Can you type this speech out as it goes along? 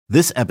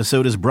This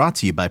episode is brought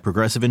to you by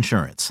Progressive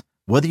Insurance.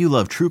 Whether you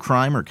love true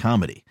crime or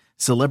comedy,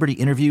 celebrity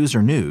interviews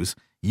or news,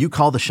 you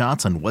call the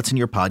shots on what's in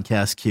your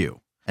podcast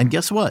queue. And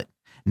guess what?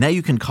 Now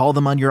you can call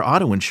them on your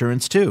auto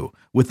insurance too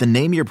with the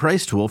Name Your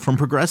Price tool from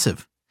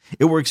Progressive.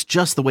 It works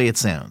just the way it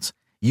sounds.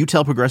 You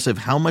tell Progressive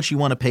how much you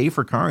want to pay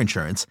for car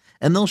insurance,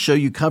 and they'll show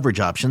you coverage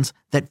options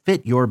that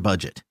fit your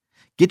budget.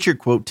 Get your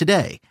quote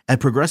today at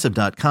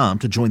Progressive.com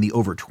to join the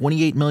over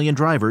 28 million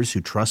drivers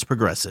who trust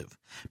Progressive.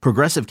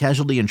 Progressive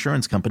Casualty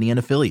Insurance Company and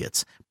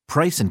Affiliates.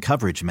 Price and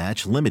coverage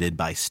match limited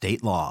by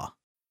state law.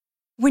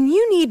 When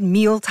you need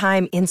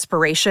mealtime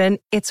inspiration,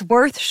 it's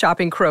worth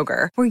shopping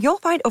Kroger, where you'll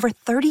find over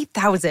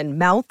 30,000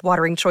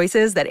 mouth-watering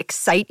choices that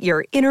excite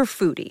your inner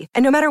foodie.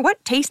 And no matter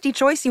what tasty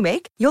choice you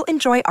make, you'll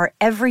enjoy our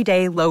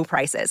everyday low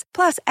prices,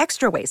 plus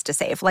extra ways to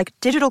save, like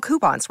digital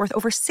coupons worth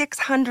over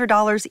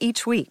 $600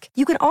 each week.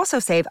 You can also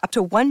save up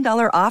to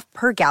 $1 off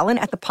per gallon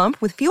at the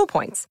pump with fuel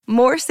points.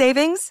 More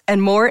savings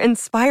and more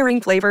inspiring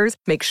flavors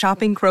make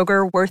shopping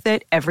Kroger worth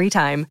it every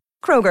time.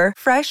 Kroger,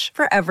 fresh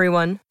for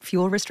everyone.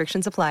 Fuel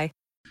restrictions apply.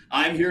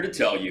 I'm here to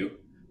tell you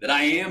that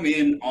I am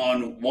in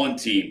on one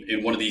team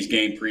in one of these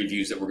game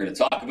previews that we're going to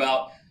talk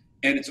about,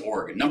 and it's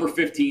Oregon. Number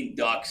 15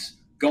 Ducks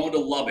going to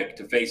Lubbock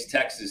to face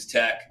Texas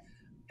Tech.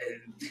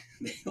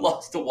 They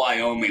lost to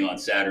Wyoming on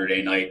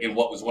Saturday night in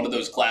what was one of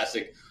those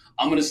classic,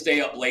 I'm going to stay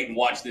up late and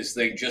watch this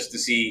thing just to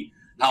see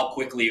how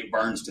quickly it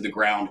burns to the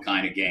ground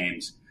kind of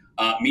games.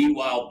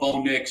 Meanwhile,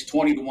 Bo Nix,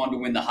 20-1 to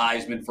win the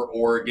Heisman for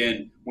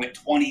Oregon, went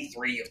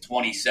 23 of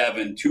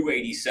 27,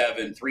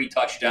 287, 3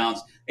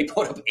 touchdowns. They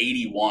put up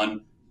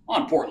 81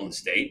 on Portland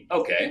State.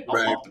 Okay,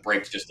 I'll pump the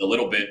brakes just a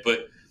little bit.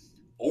 But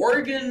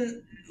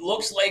Oregon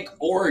looks like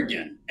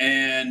Oregon.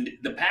 And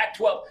the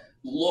Pac-12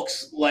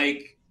 looks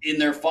like in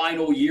their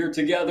final year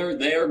together,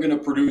 they are going to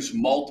produce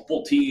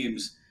multiple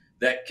teams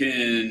that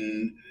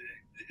can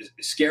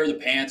scare the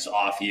pants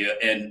off you.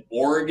 And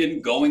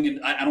Oregon going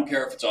in, I don't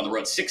care if it's on the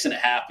road,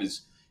 6.5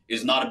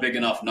 is not a big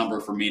enough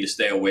number for me to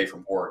stay away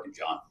from Oregon,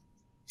 John.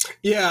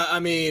 Yeah, I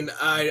mean,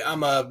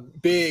 I'm a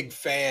big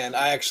fan.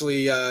 I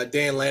actually,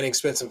 Dan Lanning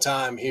spent some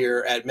time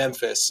here at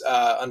Memphis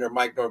under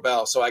Mike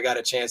Norvell, so I got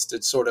a chance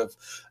to sort of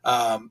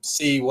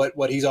see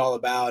what he's all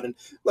about. And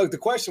look, the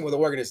question with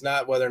Oregon is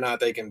not whether or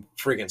not they can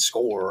friggin'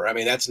 score. I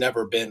mean, that's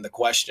never been the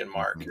question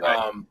mark.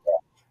 Right.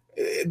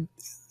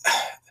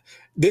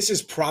 This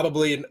is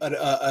probably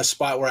a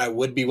spot where I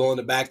would be willing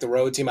to back the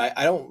road team.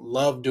 I don't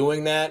love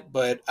doing that,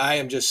 but I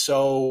am just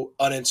so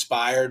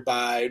uninspired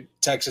by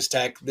Texas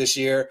Tech this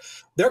year.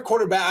 Their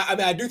quarterback, I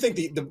mean, I do think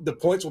the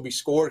points will be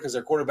scored because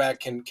their quarterback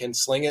can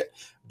sling it,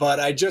 but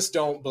I just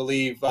don't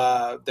believe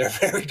they're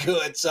very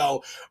good.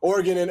 So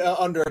Oregon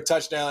under a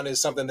touchdown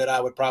is something that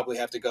I would probably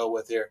have to go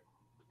with here.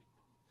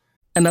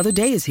 Another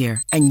day is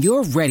here, and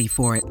you're ready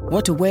for it.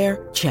 What to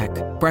wear? Check.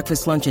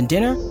 Breakfast, lunch, and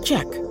dinner?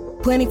 Check.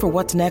 Planning for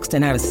what's next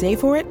and how to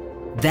save for it?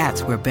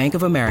 That's where Bank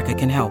of America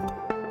can help.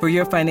 For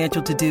your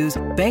financial to-dos,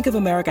 Bank of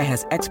America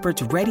has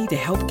experts ready to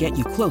help get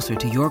you closer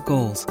to your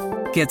goals.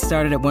 Get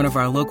started at one of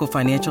our local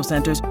financial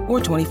centers or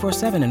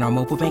 24/7 in our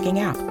mobile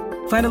banking app.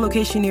 Find a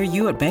location near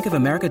you at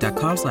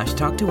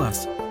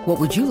bankofamerica.com/talktous.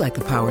 What would you like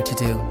the power to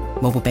do?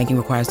 Mobile banking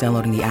requires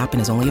downloading the app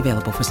and is only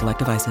available for select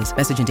devices.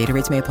 Message and data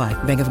rates may apply.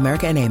 Bank of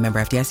America N.A., member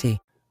FDIC.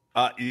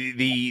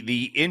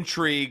 The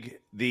intrigue,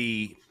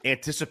 the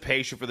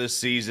anticipation for this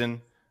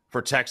season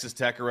for Texas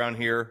Tech around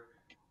here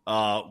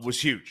was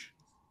huge.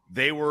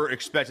 They were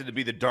expected to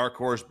be the dark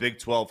horse Big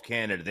 12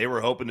 candidate. They were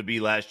hoping to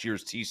be last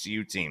year's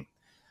TCU team.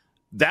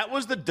 That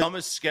was the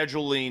dumbest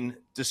scheduling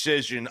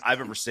decision I've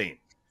ever seen.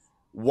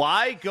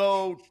 Why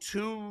go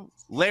to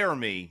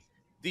Laramie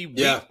the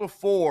week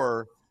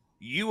before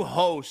you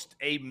host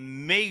a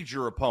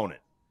major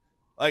opponent?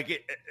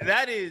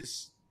 That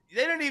is,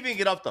 they didn't even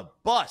get off the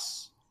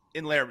bus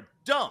in Laramie.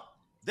 Dumb.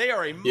 They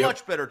are a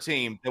much better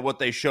team than what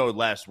they showed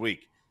last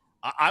week.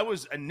 I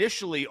was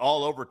initially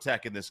all over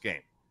Tech in this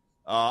game.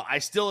 I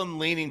still am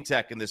leaning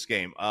Tech in this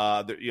game.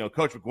 Coach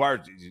McGuire,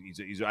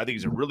 I think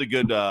he's a really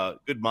good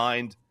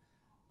mind.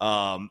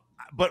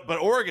 But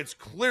Oregon's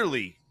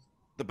clearly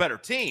the better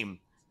team.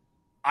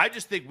 I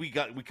just think we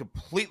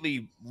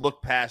completely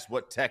looked past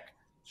what Tech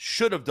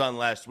should have done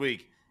last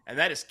week, and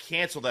that is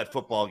cancel that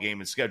football game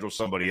and schedule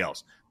somebody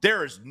else.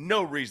 There is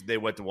no reason they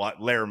went to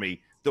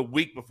Laramie the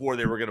week before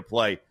they were going to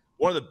play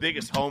one of the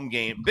biggest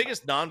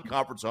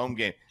non-conference home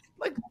game.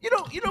 Like, you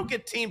don't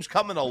get teams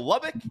coming to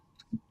Lubbock.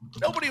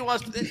 Nobody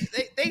wants to.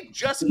 They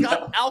just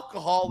got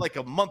alcohol like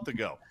a month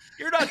ago.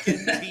 You're not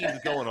getting teams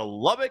going to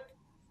Lubbock.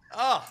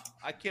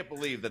 I can't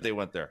believe that they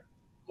went there.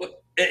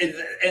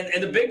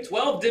 And the Big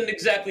 12 didn't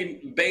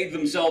exactly bathe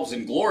themselves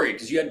in glory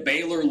because you had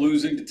Baylor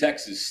losing to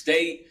Texas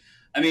State.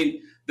 I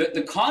mean,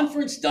 the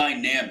conference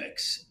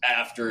dynamics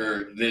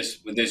after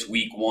this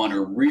week one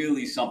are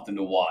really something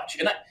to watch.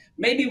 And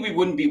maybe we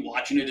wouldn't be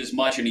watching it as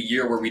much in a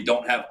year where we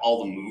don't have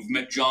all the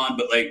movement, John,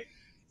 but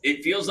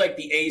it feels like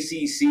the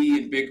ACC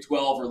and Big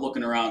 12 are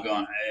looking around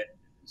going, hey,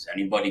 is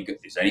anybody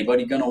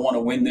going to want to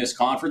win this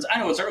conference? I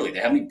know it's early. They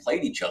haven't even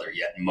played each other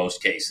yet in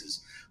most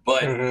cases.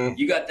 But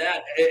you got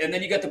that, and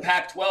then you got the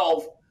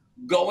Pac-12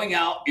 going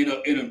out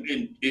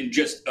in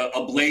just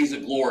a blaze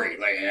of glory.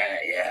 Like,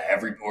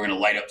 we're going to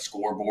light up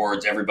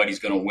scoreboards. Everybody's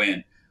going to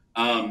win.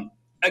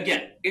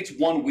 Again, it's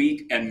 1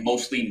 week and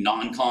mostly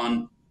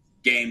non-con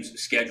games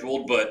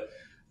scheduled, but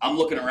I'm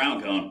looking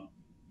around going,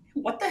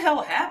 what the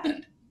hell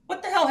happened?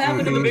 What the hell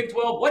happened in the Big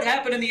 12? What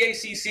happened in the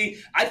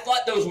ACC? I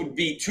thought those would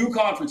be two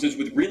conferences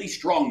with really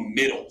strong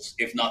middles,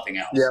 if nothing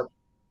else.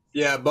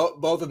 Yeah,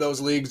 both of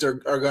those leagues are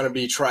going to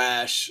be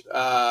trash.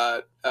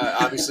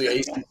 Obviously,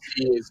 ACC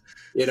is,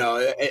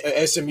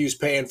 SMU's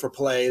paying for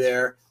play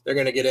there. They're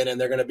going to get in and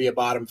they're going to be a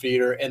bottom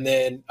feeder. And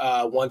then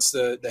once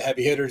the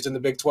heavy hitters in the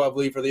Big 12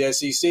 leave for the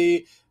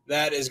SEC,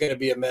 that is going to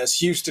be a mess.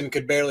 Houston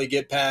could barely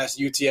get past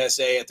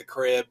UTSA at the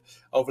crib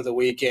over the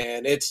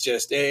weekend.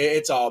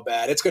 It's all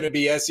bad. It's going to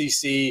be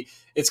SEC.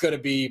 It's going to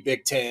be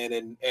Big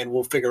Ten, and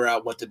we'll figure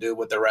out what to do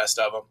with the rest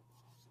of them.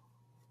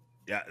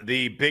 Yeah,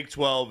 the Big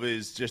 12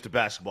 is just a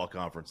basketball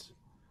conference.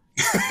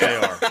 They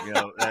are.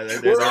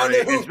 We're on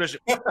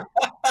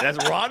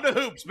the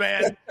hoops,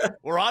 man.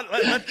 We're on.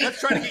 Let's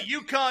try to get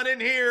UConn in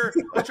here.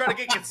 Let's try to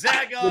get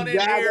Gonzaga on in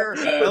here.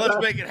 Let's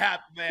make it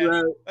happen, man.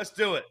 Right. Let's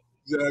do it.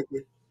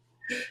 Exactly.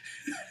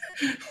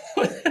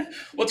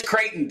 What's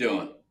Creighton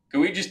doing?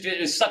 Can we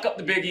just suck up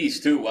the Big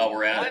East too while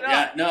we're at it?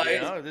 Yeah,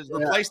 no, just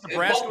replace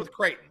Nebraska with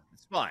Creighton.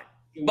 It's fine.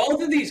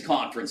 Both of these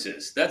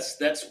conferences,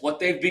 that's what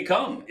they've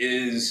become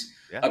is.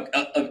 Yeah.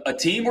 A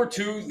team or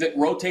two that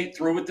rotate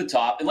through at the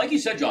top, and like you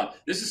said, John,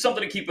 this is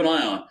something to keep an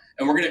eye on.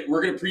 And we're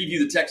gonna preview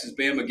the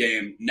Texas-Bama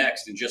game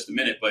next in just a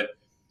minute. But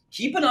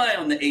keep an eye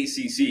on the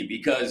ACC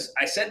because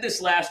I said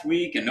this last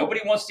week, and nobody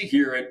wants to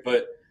hear it.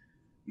 But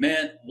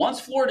man, once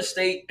Florida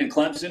State and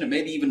Clemson and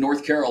maybe even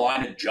North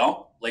Carolina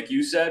jump, like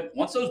you said,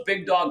 once those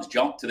big dogs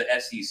jump to the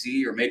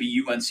SEC or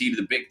maybe UNC to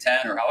the Big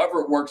Ten or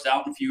however it works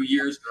out in a few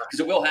years, because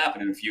it will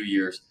happen in a few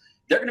years.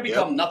 They're going to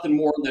become nothing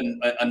more than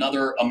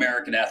another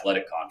American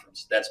athletic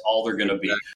conference. That's all they're going to be.